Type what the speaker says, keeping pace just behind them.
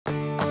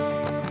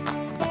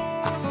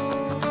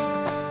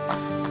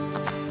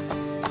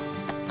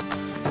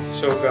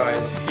So guys,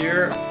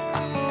 here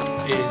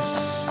is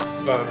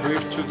a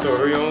brief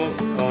tutorial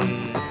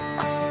on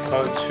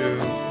how to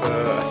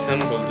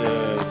assemble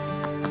the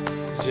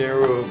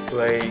zero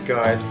play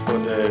guide for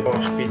the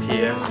BOSCH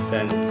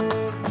PTS10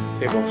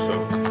 table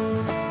saw.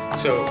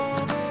 So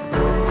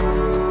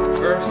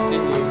first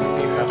thing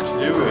you have to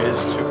do is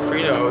to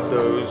print out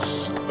those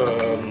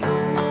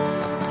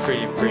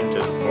 3D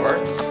printed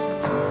parts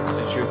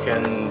that you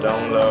can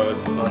download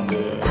on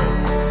the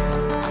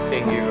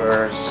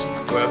Thingiverse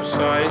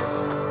website,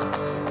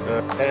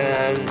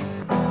 and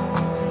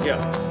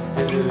yeah,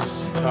 this is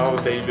how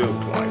they look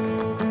like.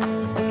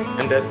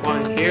 And that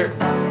one here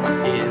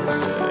is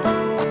the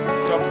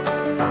top.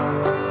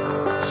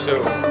 So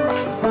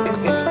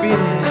it's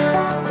been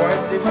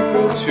quite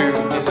difficult to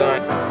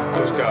design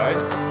those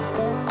guides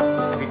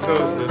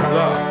because the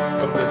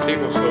slots of the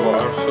table saw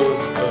are so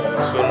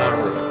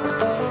narrow.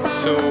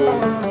 So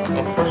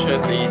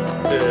unfortunately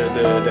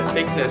the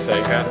thickness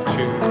I had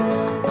to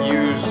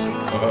use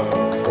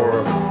for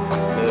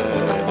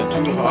the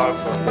two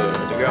halves of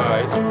the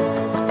guide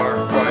are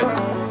quite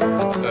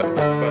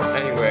but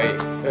anyway,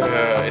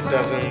 it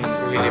doesn't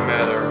really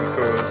matter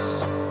because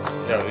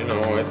you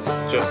know, it's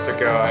just a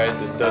guide.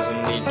 It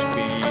doesn't need to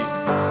be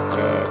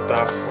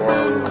tough, or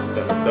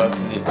does not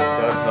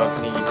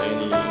need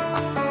any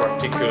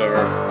particular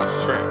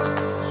strength.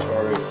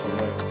 Sorry for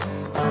my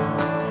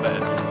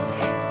bad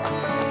English.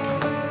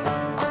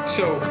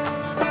 So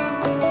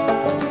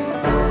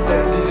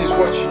this is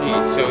what you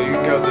need. So you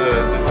got the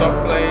top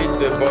plate,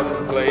 the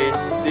bottom plate.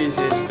 This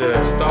is the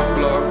stop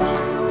block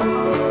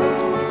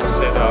to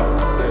set up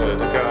the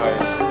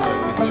guide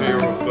with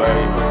zero play.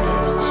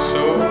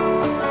 So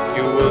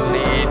you will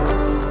need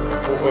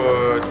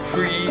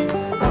 3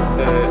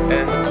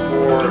 and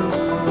 4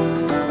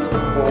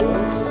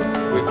 holes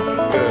with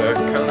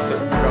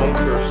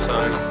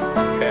countersunk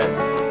head,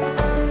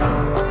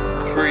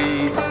 3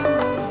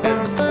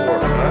 and 4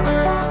 nuts,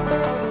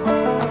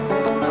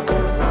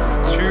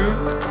 2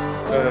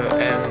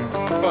 and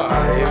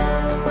 5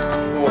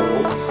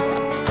 holes.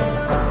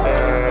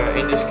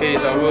 In this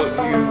case I will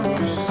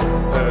use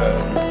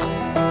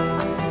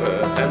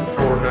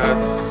M4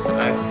 nuts.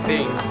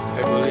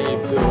 I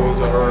believe those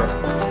are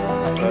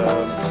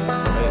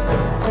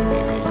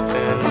maybe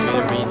 10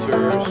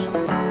 millimeters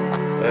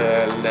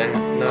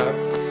length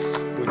nuts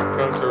with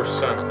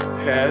countersunk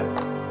head,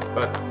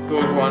 but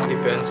those one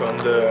depends on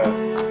the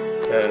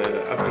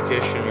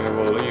application you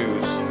will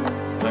use.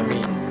 I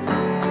mean,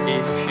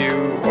 if you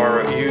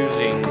are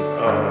using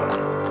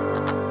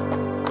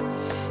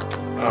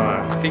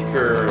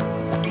thicker,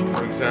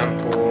 for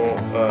example,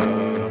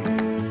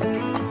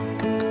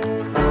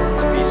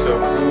 piece of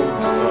wood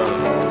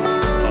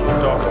on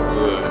top of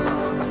the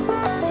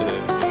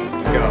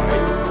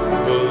guide,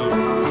 will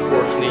of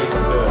course need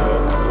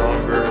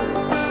longer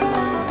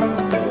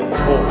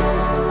holes.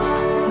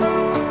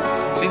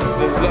 Since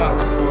the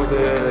slots for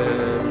the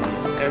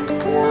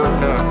M4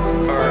 nuts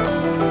are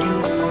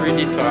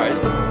pretty tight,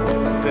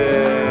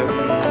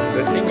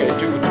 the thing I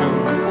do to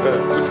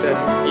put them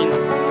in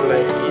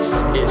place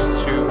is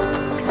to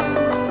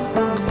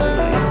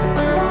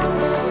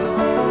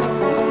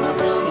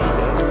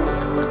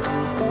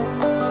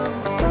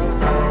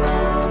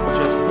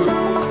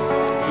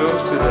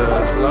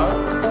slot,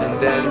 and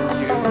then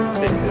you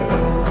take the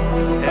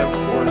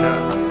M4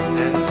 nut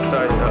and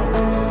tie it up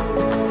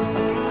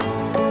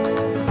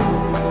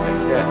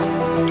like that,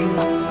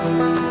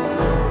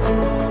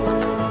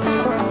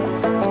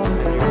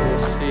 and you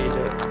will see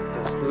that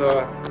the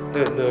slot,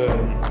 the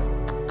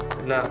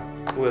nut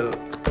will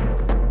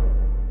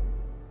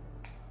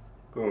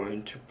go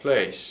into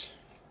place.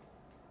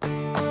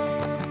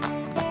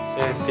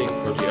 Same thing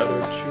for the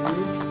other two.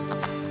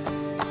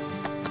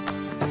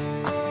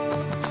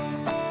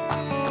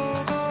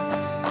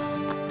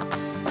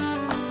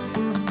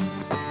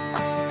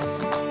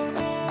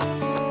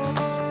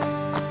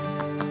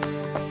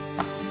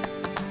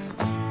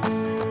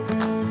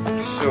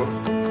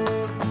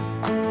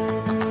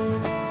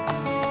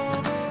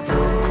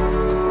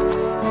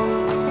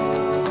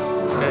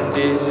 And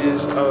this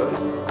is how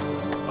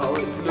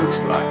it looks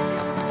like.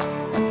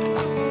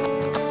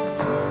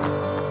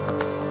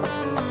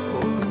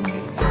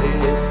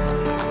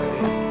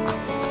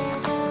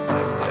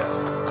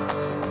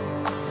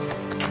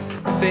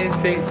 Same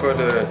thing for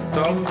the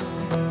top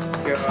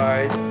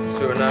guide.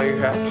 So now you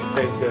have to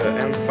take the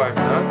M5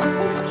 nut,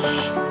 which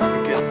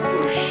you can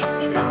push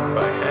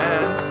by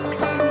hand.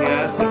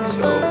 Yeah, like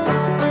so.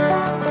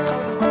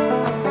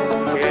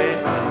 Okay,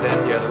 and then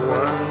the other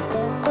one,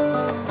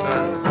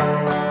 and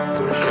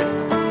push it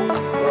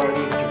right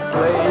into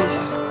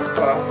place,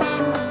 puff,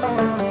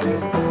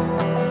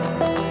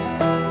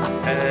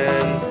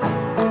 and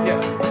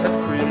yeah, that's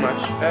pretty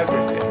much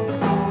everything.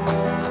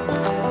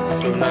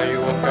 So now you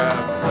will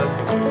have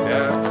something like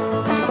that.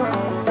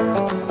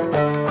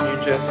 You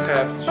just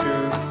have to,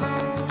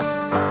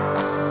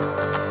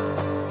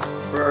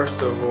 first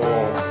of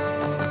all,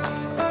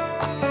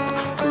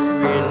 screw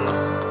in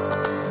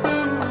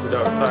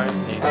without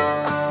tightening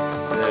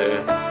the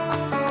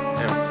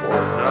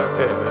M4 nut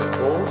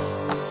holes.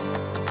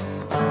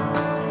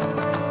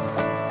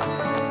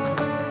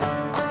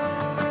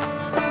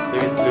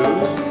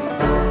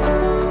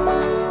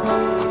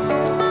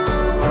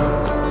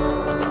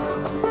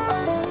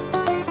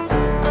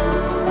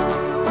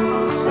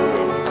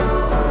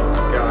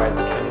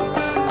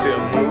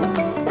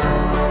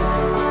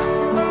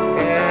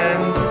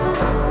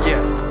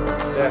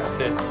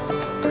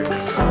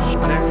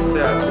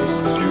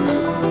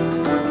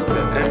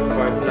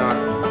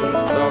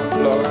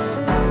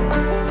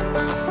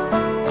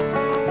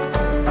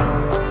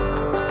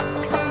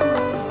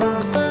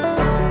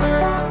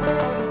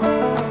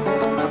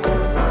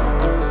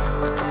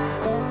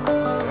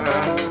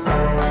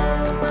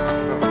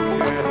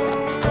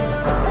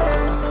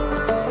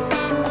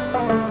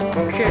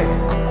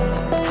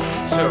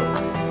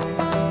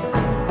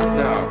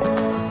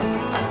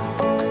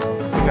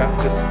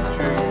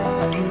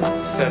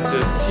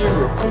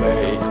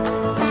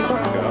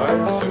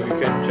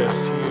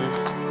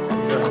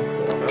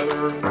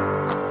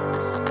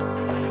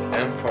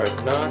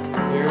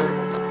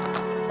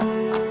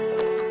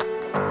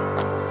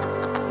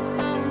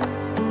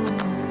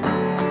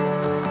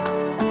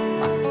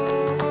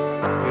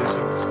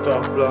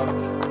 stop block.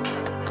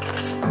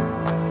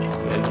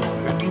 And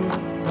you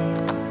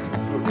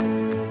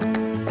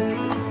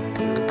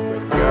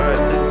could guide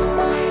it.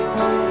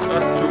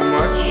 Not too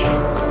much,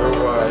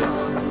 otherwise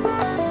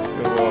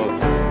it will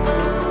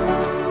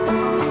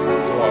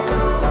block.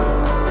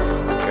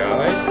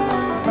 Guide.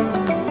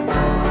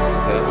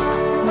 Then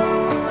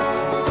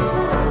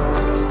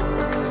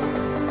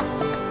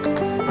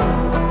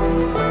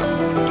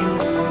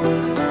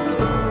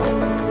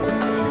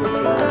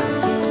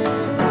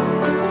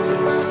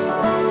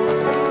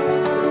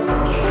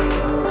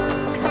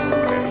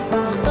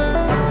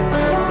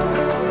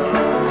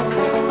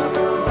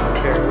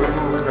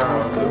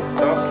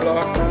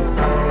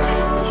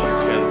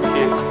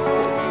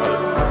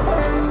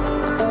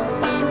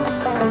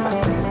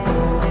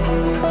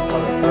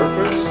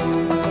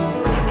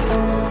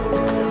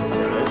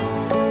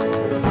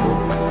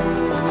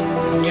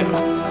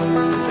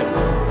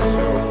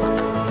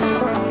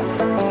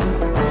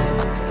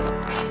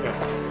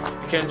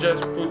you can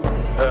just put,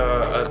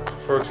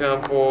 for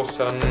example,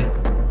 some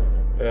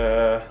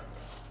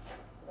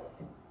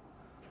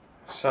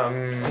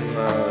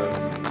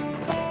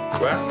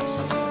wax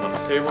on the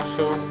table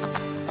saw,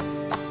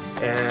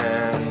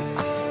 and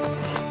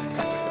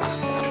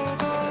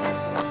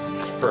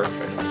it's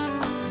perfect.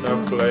 No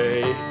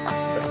play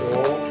at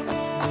all.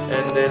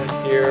 And then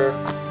here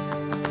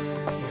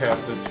you have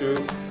the two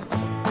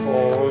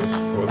holes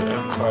for the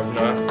M5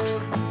 nuts.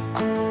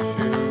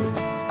 Two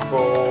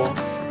holes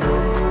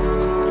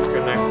to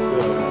connect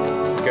the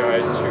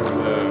guide to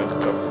the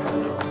top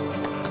panel.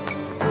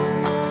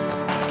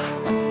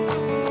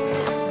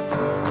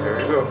 There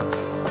we go.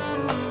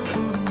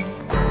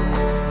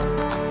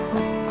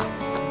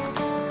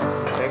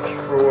 Thank you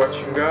for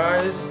watching,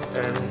 guys,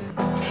 and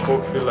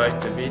hope you liked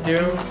the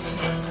video.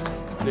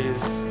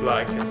 Please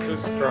like and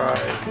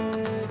subscribe.